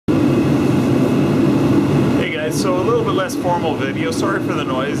guys, so a little bit less formal video. Sorry for the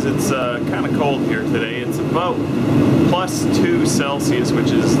noise. It's kind of cold here today. It's about +2 Celsius,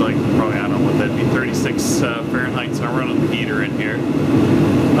 which is like probably, I don't know what that'd be, 36 Fahrenheit, so I'm running the heater in here.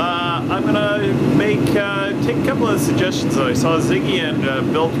 I'm gonna take a couple of suggestions that I saw. Ziggy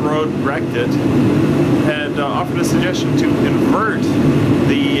and Built Road Wrecked It had offered a suggestion to invert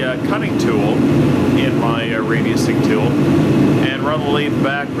the cutting tool in my radiusing tool and run the lathe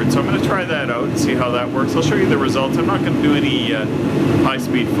backwards. So I'm going to try that out and see how that works. I'll show you the results. I'm not going to do any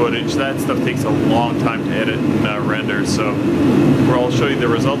high-speed footage. That stuff takes a long time to edit and render, so I'll show you the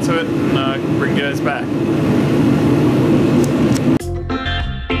results of it and bring you guys back.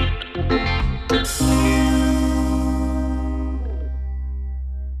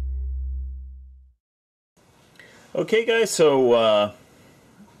 Okay guys, so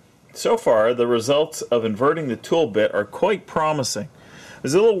far the results of inverting the tool bit are quite promising. I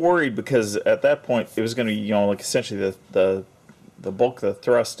was a little worried because at that point it was going to, you know, like essentially the bulk of the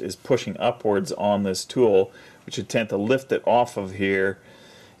thrust is pushing upwards on this tool, which would tend to lift it off of here,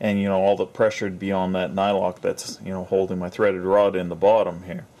 and you know all the pressure would be on that nylock that's, you know, holding my threaded rod in the bottom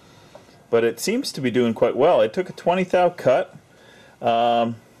here. But it seems to be doing quite well. I took a 20 thou cut.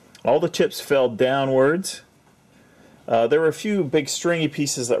 All the chips fell downwards. There were a few big stringy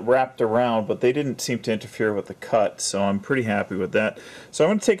pieces that wrapped around, but they didn't seem to interfere with the cut, so I'm pretty happy with that. So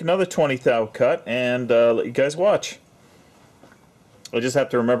I'm going to take another 20 thou cut and let you guys watch. I just have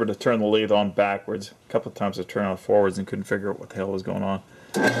to remember to turn the lathe on backwards. A couple of times I turned it on forwards and couldn't figure out what the hell was going on.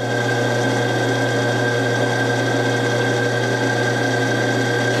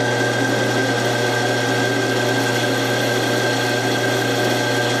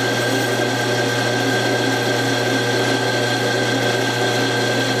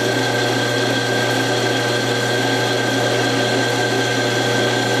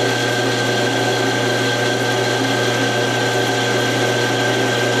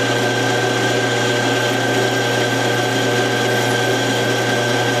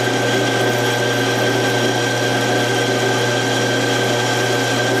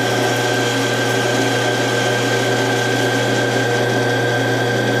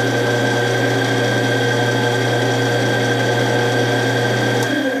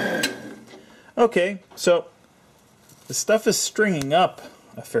 Okay, so the stuff is stringing up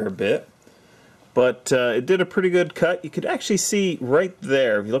a fair bit, but it did a pretty good cut. You could actually see right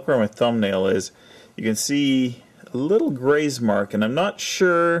there, if you look where my thumbnail is, you can see a little graze mark, and I'm not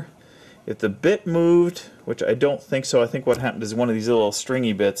sure if the bit moved, which I don't think so. I think what happened is one of these little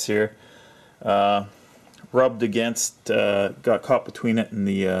stringy bits here rubbed against, got caught between it and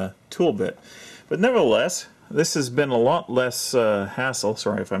the tool bit. But nevertheless, this has been a lot less hassle.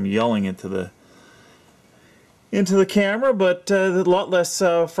 Sorry if I'm yelling into the camera, but a lot less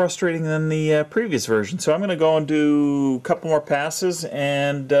frustrating than the previous version. So I'm going to go and do a couple more passes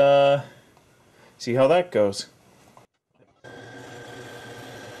and see how that goes.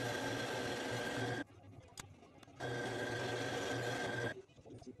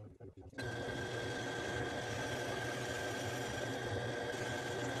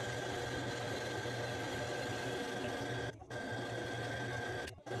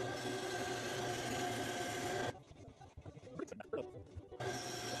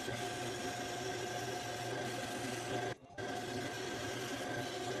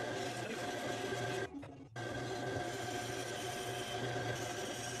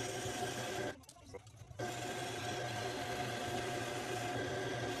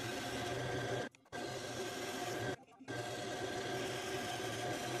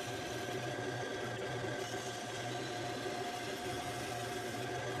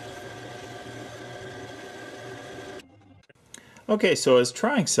 Okay, so I was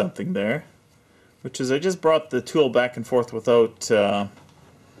trying something there, which is I just brought the tool back and forth without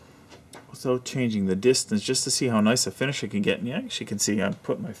changing the distance, just to see how nice a finish I can get. And you actually can see I'm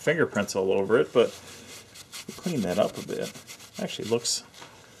putting my fingerprints all over it, but clean that up a bit. It actually looks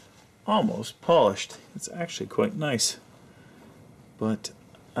almost polished. It's actually quite nice. But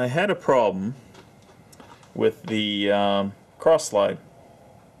I had a problem with the cross slide.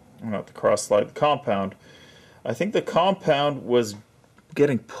 Not the cross slide, the compound. I think the compound was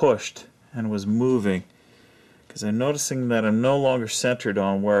getting pushed and was moving, because I'm noticing that I'm no longer centered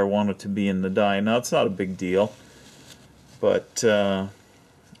on where I want it to be in the die. Now it's not a big deal, but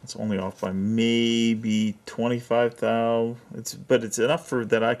it's only off by maybe 25 thou. But it's enough for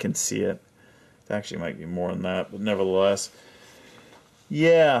that I can see it. It actually might be more than that, but nevertheless,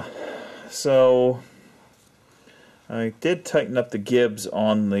 yeah. So I did tighten up the gibs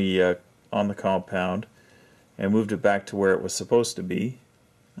on the compound and moved it back to where it was supposed to be.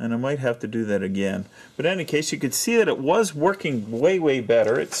 and I might have to do that again. But in any case, you could see that it was working way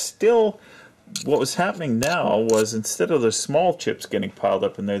better. It's still, what was happening now was instead of the small chips getting piled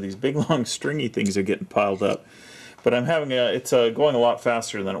up in there, these big long stringy things are getting piled up. But I'm having it's going a lot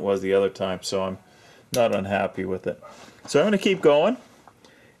faster than it was the other time, so I'm not unhappy with it. So I'm going to keep going,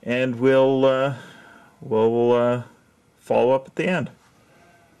 and we'll follow up at the end.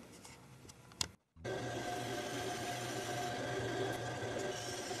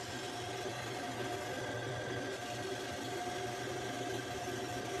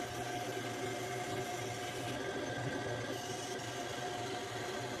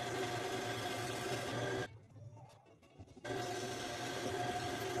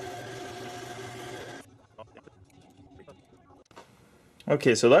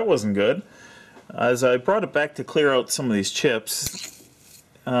 Okay, so that wasn't good. As I brought it back to clear out some of these chips,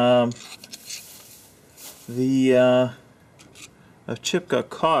 a chip got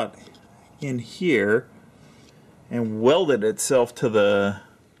caught in here and welded itself to the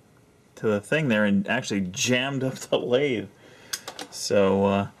thing there and actually jammed up the lathe.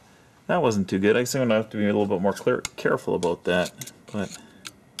 So that wasn't too good. I guess I'm going to have to be a little bit more careful about that. But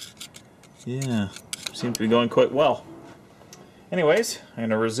yeah, seems to be going quite well. Anyways, I'm going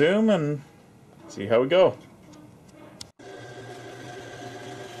to resume and see how we go.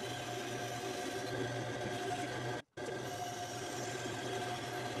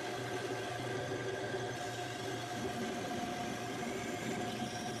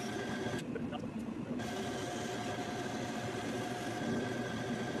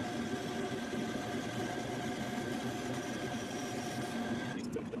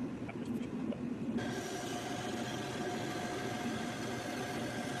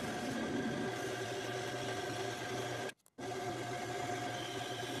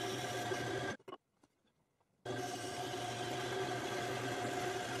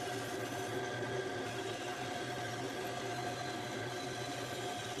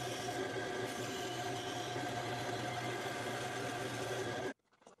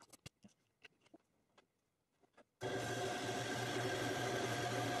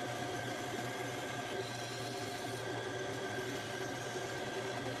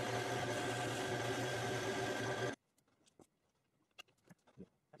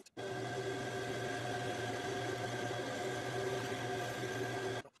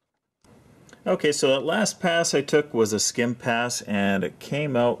 Okay, so that last pass I took was a skim pass, and it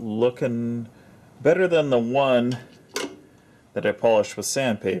came out looking better than the one that I polished with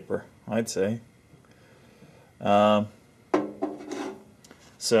sandpaper, I'd say.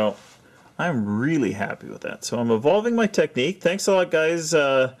 So I'm really happy with that. So I'm evolving my technique. Thanks a lot, guys,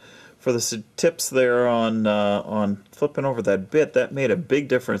 for the tips there on flipping over that bit. That made a big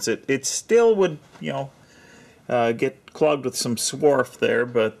difference. It still would, you know, get clogged with some swarf there,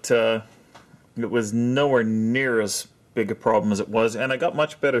 but it was nowhere near as big a problem as it was, and I got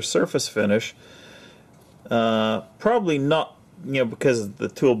much better surface finish. Probably not, you know, because the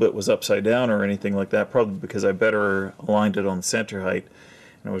tool bit was upside down or anything like that. Probably because I better aligned it on the center height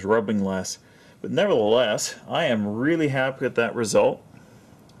and I was rubbing less. But nevertheless, I am really happy with that result.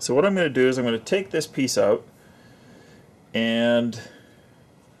 So what I'm going to do is I'm going to take this piece out and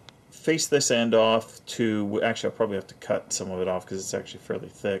face this end off to, actually I'll probably have to cut some of it off because it's actually fairly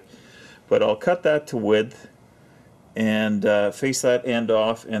thick. But I'll cut that to width and face that end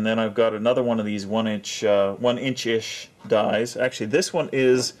off, and then I've got another one of these 1 inch-ish dies. Actually, this one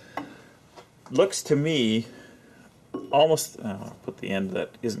looks to me almost, I'll put the end that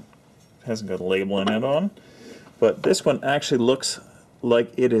hasn't got a label in it on, but this one actually looks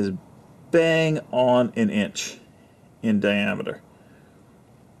like it is bang on 1 inch in diameter,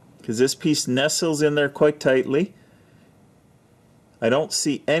 because this piece nestles in there quite tightly. I don't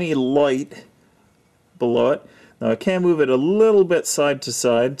see any light below it. Now I can move it a little bit side to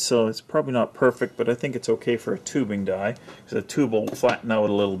side, so it's probably not perfect, but I think it's okay for a tubing die, because the tube will flatten out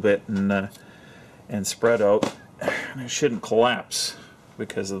a little bit and spread out, and it shouldn't collapse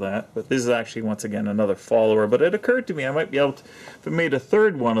because of that. But this is actually, once again, another follower. But it occurred to me I might be able to, if I made a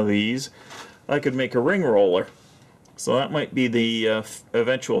third one of these, I could make a ring roller. So that might be the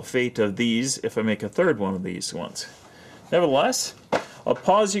eventual fate of these if I make a third one of these ones. Nevertheless, I'll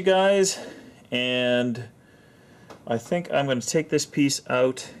pause you guys, and I think I'm going to take this piece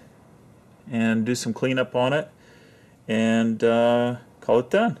out and do some cleanup on it and call it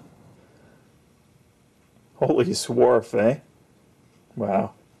done. Holy swarf, eh?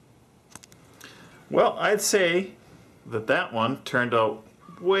 Wow. Well, I'd say that that one turned out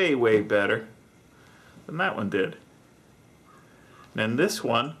way better than that one did. And this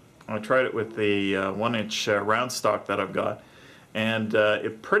one, I tried it with the 1 inch round stock that I've got, and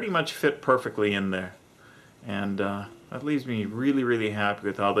it pretty much fit perfectly in there. And that leaves me really, really happy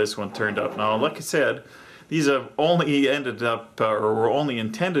with how this one turned out. Now, like I said, these have only ended up, or were only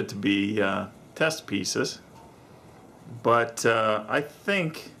intended to be test pieces. But I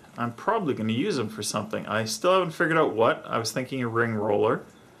think I'm probably going to use them for something. I still haven't figured out what. I was thinking a ring roller.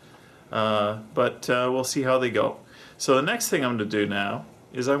 But we'll see how they go. So the next thing I'm going to do now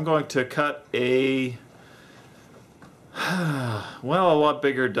is I'm going to cut a, well, a lot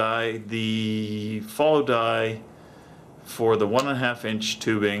bigger die, the follow die for the 1.5 inch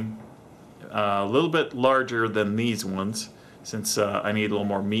tubing, a little bit larger than these ones, since I need a little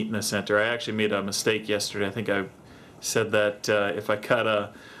more meat in the center. I actually made a mistake yesterday. I think I said that if I cut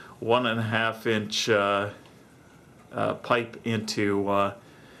a 1.5 inch pipe into,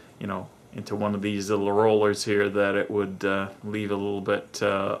 you know, into one of these little rollers here, that it would leave a little bit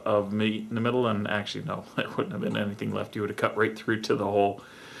of meat in the middle, and actually no, there wouldn't have been anything left. You would have cut right through to the hole.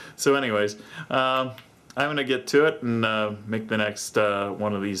 So anyways, I'm going to get to it and make the next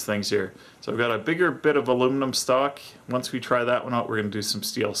one of these things here. So I've got a bigger bit of aluminum stock. Once we try that one out, we're going to do some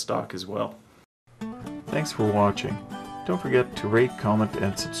steel stock as well. Thanks for watching. Don't forget to rate, comment,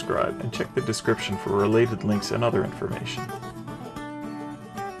 and subscribe, and check the description for related links and other information.